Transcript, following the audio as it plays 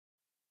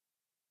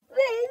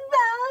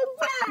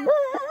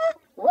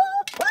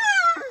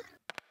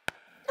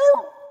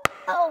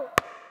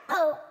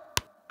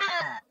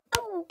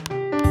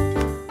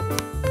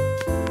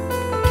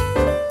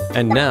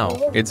And now,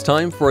 it's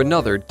time for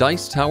another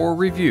Dice Tower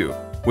review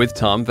with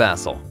Tom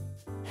Vasel.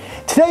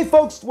 Today,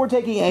 folks, we're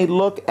taking a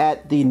look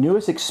at the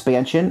newest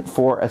expansion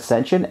for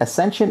Ascension,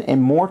 Ascension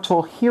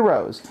Immortal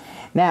Heroes.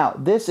 Now,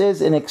 this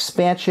is an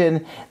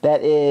expansion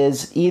that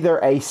is either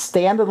a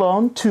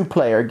standalone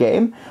two-player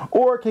game,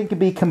 or it can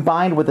be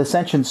combined with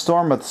Ascension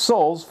Storm of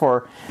Souls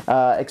for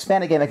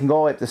expanded game that can go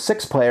all the way up to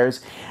 6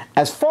 players.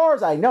 As far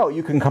as I know,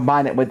 you can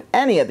combine it with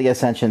any of the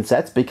Ascension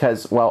sets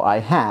because, well, I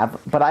have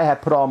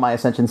put all my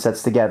Ascension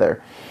sets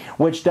together,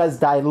 which does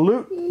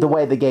dilute the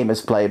way the game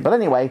is played. But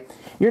anyway,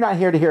 you're not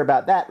here to hear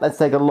about that. Let's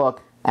take a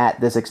look at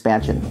this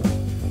expansion.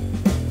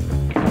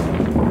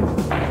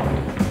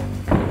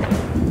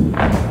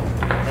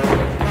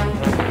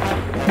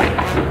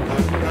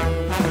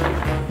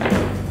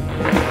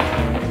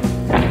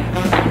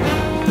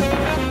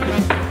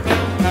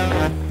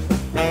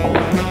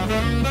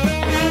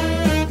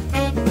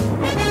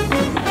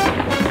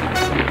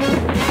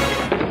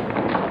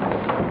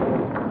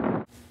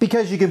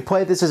 Because you can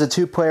play this as a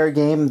two-player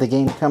game, the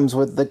game comes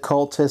with the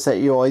cultists that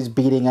you're always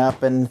beating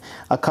up, and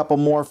a couple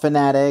more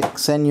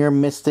fanatics, and your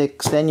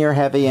mystics, and your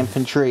heavy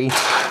infantry,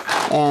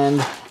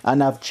 and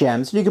enough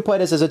gems. You can play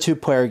this as a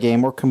two-player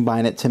game or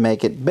combine it to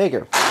make it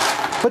bigger.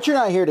 But you're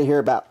not here to hear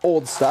about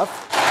old stuff.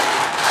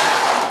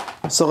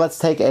 So let's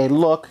take a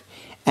look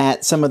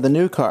at some of the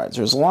new cards.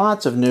 There's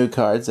lots of new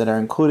cards that are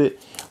included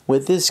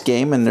with this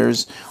game, and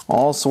there's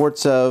all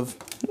sorts of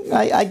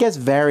I guess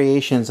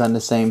variations on the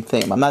same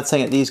theme. I'm not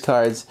saying that these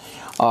cards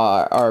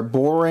are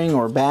boring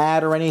or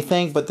bad or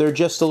anything, but they're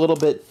just a little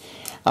bit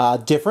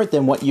different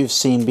than what you've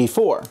seen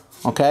before,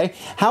 okay?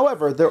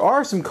 However, there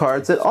are some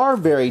cards that are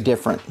very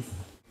different.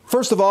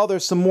 First of all,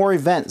 there's some more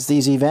events.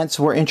 These events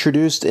were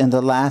introduced in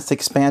the last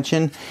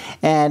expansion,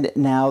 and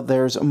now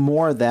there's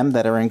more of them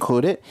that are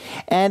included.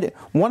 And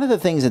one of the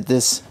things that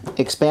this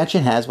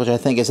expansion has, which I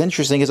think is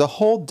interesting, is a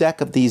whole deck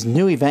of these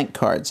new event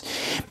cards.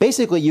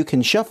 Basically, you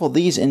can shuffle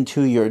these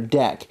into your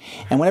deck,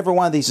 and whenever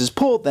one of these is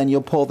pulled, then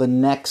you'll pull the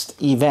next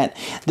event.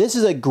 This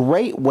is a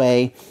great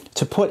way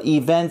to put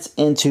events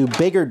into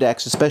bigger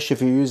decks, especially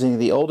if you're using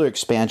the older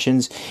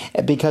expansions,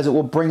 because it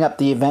will bring up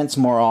the events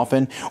more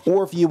often.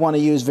 Or if you want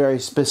to use very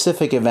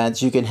specific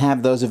events, you can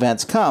have those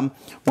events come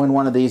when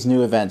one of these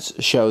new events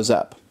shows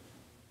up.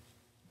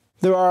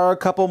 There are a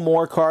couple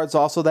more cards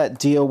also that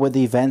deal with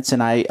events,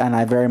 and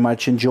I very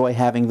much enjoy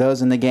having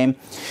those in the game.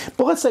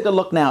 But let's take a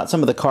look now at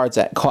some of the cards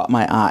that caught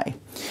my eye.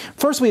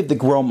 First, we have the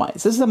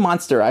Gromites. This is a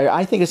monster.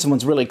 I think this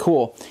one's really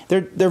cool.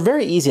 They're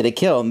very easy to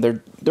kill, and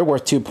they're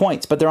worth 2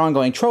 points. But their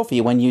ongoing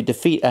trophy, when you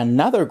defeat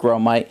another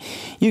Gromite,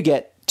 you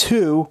get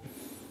two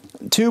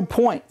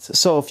points.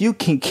 So if you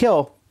can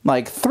kill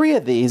like 3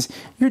 of these,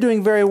 you're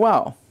doing very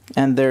well.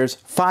 And there's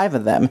 5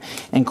 of them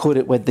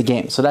included with the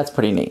game, so that's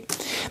pretty neat.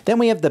 Then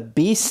we have the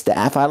Beast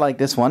Staff. I like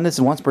this one. This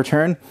is once per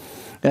turn.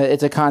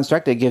 It's a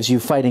construct that gives you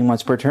fighting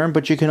once per turn,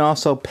 but you can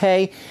also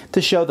pay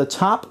to show the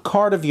top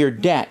card of your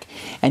deck,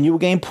 and you will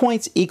gain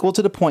points equal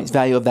to the points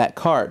value of that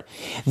card.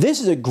 This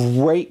is a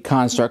great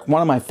construct,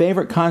 one of my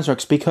favorite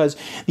constructs, because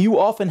you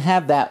often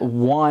have that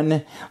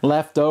one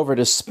left over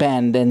to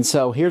spend, and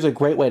so here's a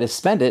great way to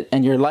spend it,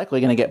 and you're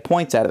likely going to get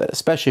points out of it,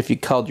 especially if you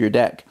culled your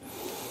deck.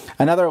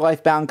 Another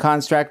Lifebound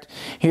construct.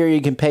 Here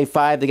you can pay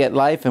 5 to get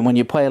life, and when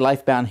you play a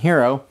Lifebound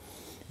hero,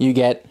 you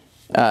get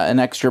an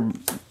extra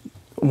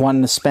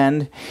 1 to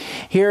spend.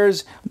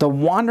 Here's the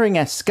Wandering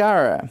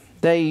Ascara.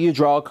 You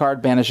draw a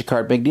card, banish a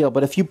card, big deal.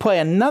 But if you play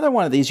another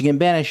one of these, you can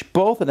banish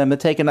both of them to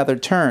take another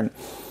turn.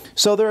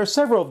 So there are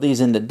several of these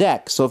in the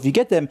deck. So if you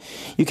get them,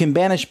 you can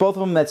banish both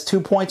of them. That's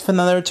 2 points for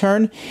another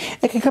turn.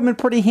 It can come in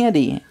pretty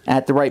handy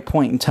at the right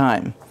point in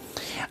time.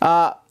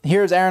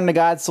 Here's Aaron the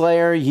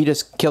Godslayer. He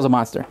just kills a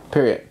monster,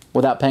 period,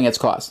 without paying its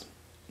cost.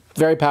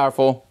 Very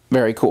powerful,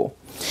 very cool.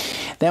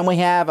 Then we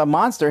have a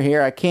monster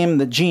here, Akim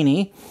the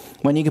Genie,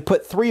 when you can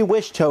put 3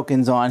 wish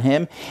tokens on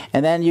him,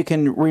 and then you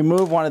can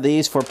remove one of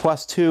these for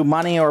 +2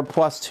 money or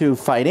 +2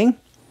 fighting.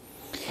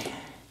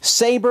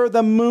 Saber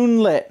the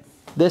Moonlit.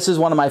 This is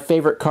one of my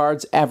favorite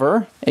cards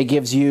ever. It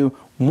gives you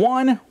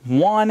 1,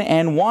 1,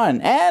 and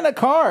 1, and a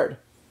card.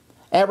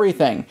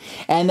 Everything.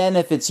 And then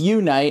if it's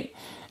Unite,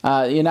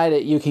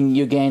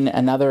 you gain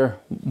another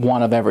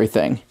 1 of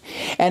everything.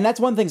 And that's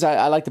one of the things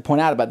I like to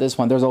point out about this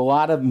one. There's a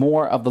lot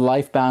more of the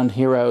Lifebound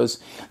heroes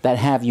that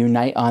have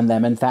Unite on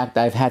them. In fact,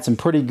 I've had some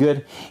pretty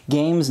good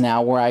games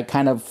now where I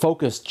kind of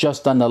focus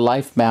just on the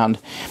Lifebound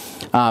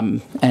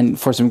and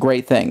for some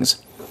great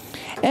things.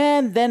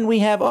 And then we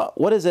have,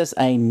 what is this,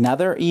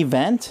 another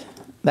event?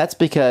 That's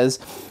because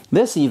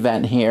this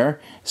event here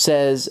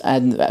says,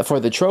 for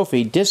the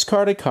trophy,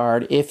 discard a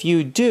card. If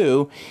you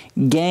do,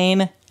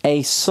 gain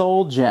a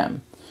soul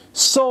gem.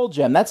 Soul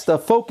gem, that's the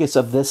focus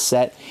of this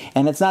set,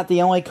 and it's not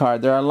the only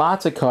card. There are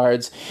lots of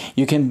cards.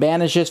 You can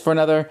banish this for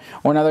another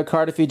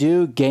card. If you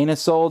do, gain a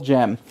soul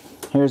gem.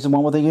 Here's the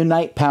one with a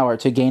Unite power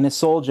to gain a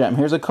soul gem.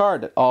 Here's a card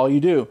that all you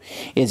do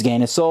is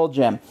gain a soul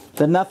gem.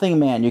 The Nothing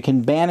Man, you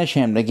can banish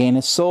him to gain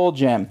a soul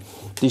gem.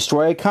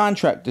 Destroy a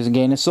contract to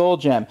gain a soul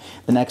gem.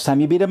 The next time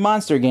you beat a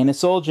monster, gain a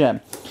soul gem.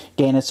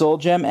 Gain a soul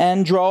gem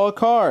and draw a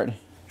card.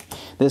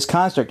 this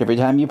construct. Every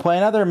time you play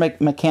another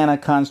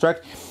mechanic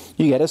construct,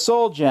 you get a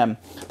soul gem.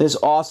 This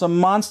awesome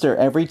monster,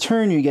 every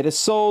turn you get a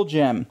soul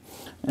gem.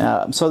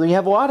 So you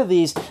have a lot of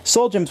these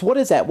soul gems. What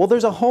is that? Well,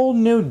 there's a whole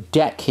new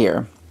deck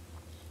here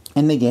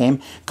in the game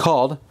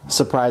called,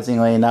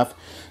 surprisingly enough,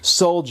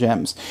 soul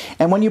gems.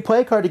 And when you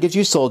play a card that gives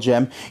you soul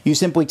gem, you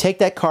simply take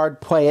that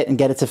card, play it, and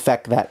get its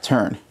effect that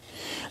turn.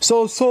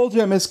 So soul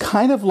gem is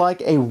kind of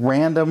like a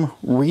random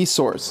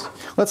resource.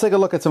 Let's take a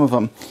look at some of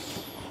them.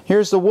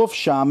 Here's the Wolf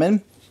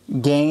Shaman.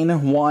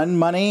 Gain 1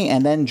 money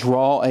and then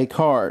draw a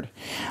card.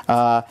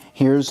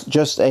 Here's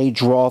just a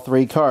draw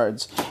 3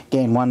 cards.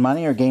 Gain 1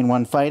 money or gain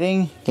 1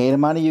 fighting. Gain a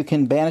money, you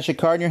can banish a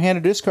card in your hand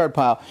or discard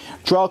pile.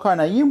 Draw a card.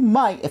 Now you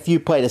might, if you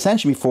played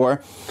Ascension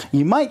before,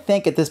 you might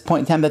think at this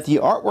point in time that the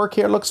artwork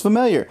here looks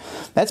familiar.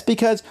 That's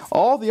because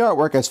all the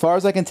artwork, as far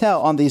as I can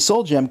tell, on these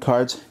soul gem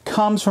cards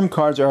comes from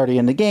cards already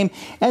in the game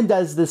and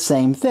does the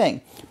same thing.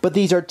 But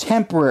these are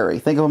temporary.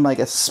 Think of them like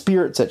as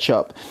spirits that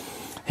show up.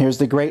 Here's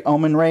the Great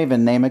Omen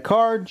Raven. Name a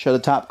card, show the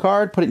top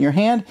card, put it in your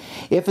hand.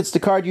 If it's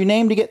the card you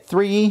named, you get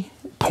 3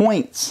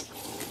 points.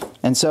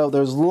 And so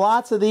there's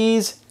lots of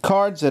these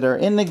cards that are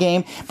in the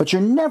game, but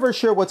you're never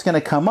sure what's going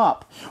to come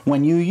up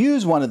when you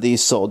use one of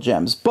these soul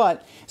gems.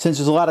 But since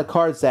there's a lot of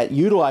cards that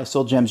utilize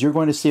soul gems, you're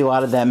going to see a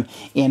lot of them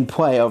in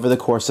play over the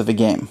course of a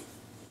game.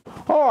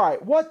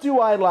 Alright, what do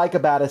I like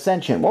about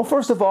Ascension? Well,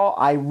 first of all,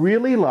 I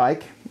really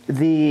like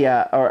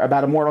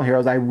about Immortal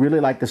Heroes, I really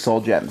like the soul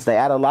gems. They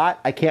add a lot.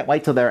 I can't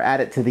wait till they're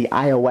added to the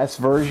iOS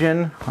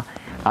version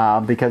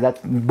because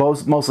that's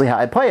mostly how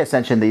I play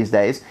Ascension these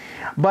days.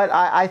 But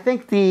I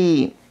think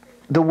the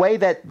way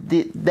that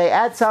they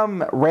add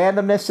some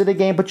randomness to the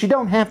game, but you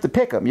don't have to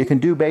pick them. You can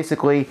do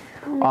basically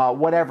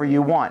whatever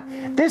you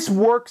want. This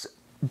works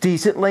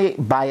decently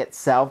by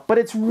itself, but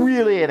it's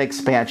really an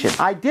expansion.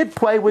 I did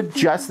play with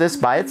just this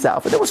by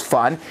itself, and it was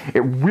fun.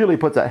 It really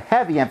puts a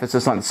heavy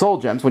emphasis on soul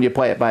gems when you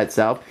play it by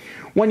itself.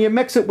 When you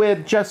mix it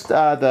with just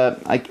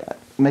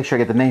make sure I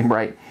get the name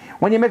right.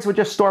 When you mix it with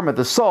just Storm of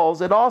the Souls,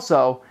 it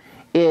also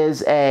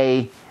is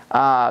a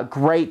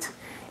great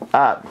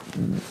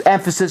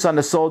emphasis on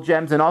the soul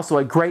gems and also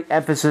a great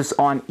emphasis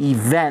on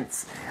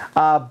events.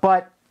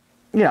 But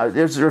you know,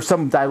 there's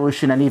some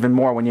dilution and even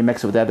more when you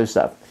mix it with other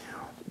stuff.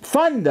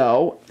 Fun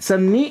though,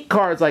 some neat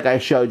cards like I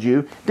showed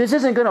you. This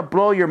isn't going to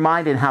blow your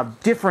mind in how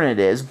different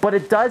it is, but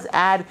it does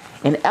add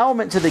an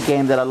element to the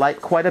game that I like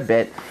quite a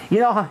bit. You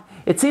know,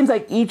 it seems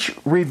like each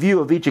review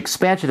of each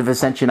expansion of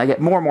Ascension, I get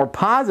more and more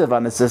positive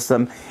on the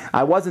system.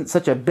 I wasn't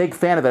such a big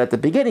fan of it at the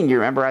beginning, you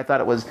remember. I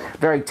thought it was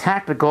very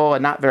tactical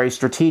and not very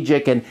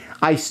strategic, and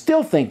I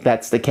still think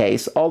that's the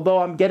case, although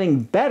I'm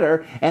getting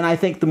better, and I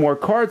think the more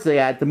cards they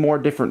add, the more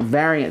different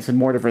variants and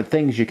more different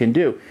things you can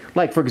do.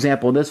 Like, for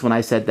example, in this one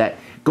I said that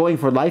going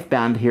for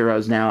Lifebound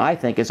heroes now, I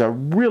think, is a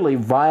really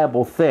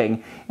viable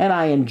thing, and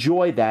I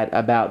enjoy that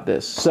about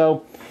this.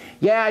 So,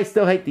 yeah, I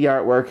still hate the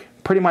artwork,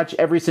 pretty much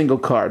every single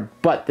card,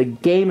 but the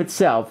game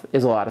itself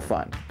is a lot of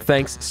fun.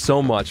 Thanks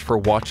so much for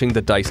watching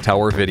the Dice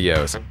Tower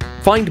videos.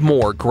 Find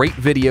more great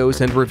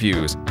videos and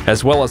reviews,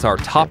 as well as our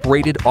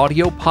top-rated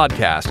audio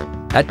podcast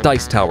at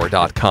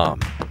Dicetower.com.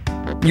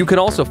 You can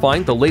also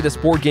find the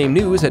latest board game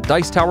news at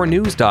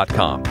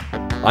Dicetowernews.com.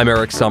 I'm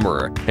Eric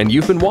Summerer, and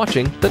you've been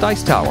watching The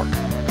Dice Tower.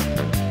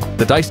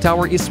 The Dice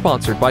Tower is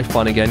sponsored by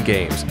Fun Again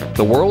Games,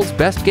 the world's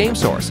best game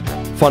source.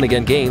 Fun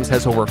Again Games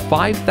has over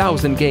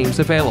 5,000 games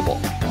available.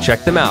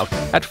 Check them out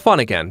at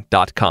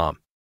funagain.com.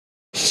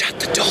 Shut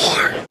the door.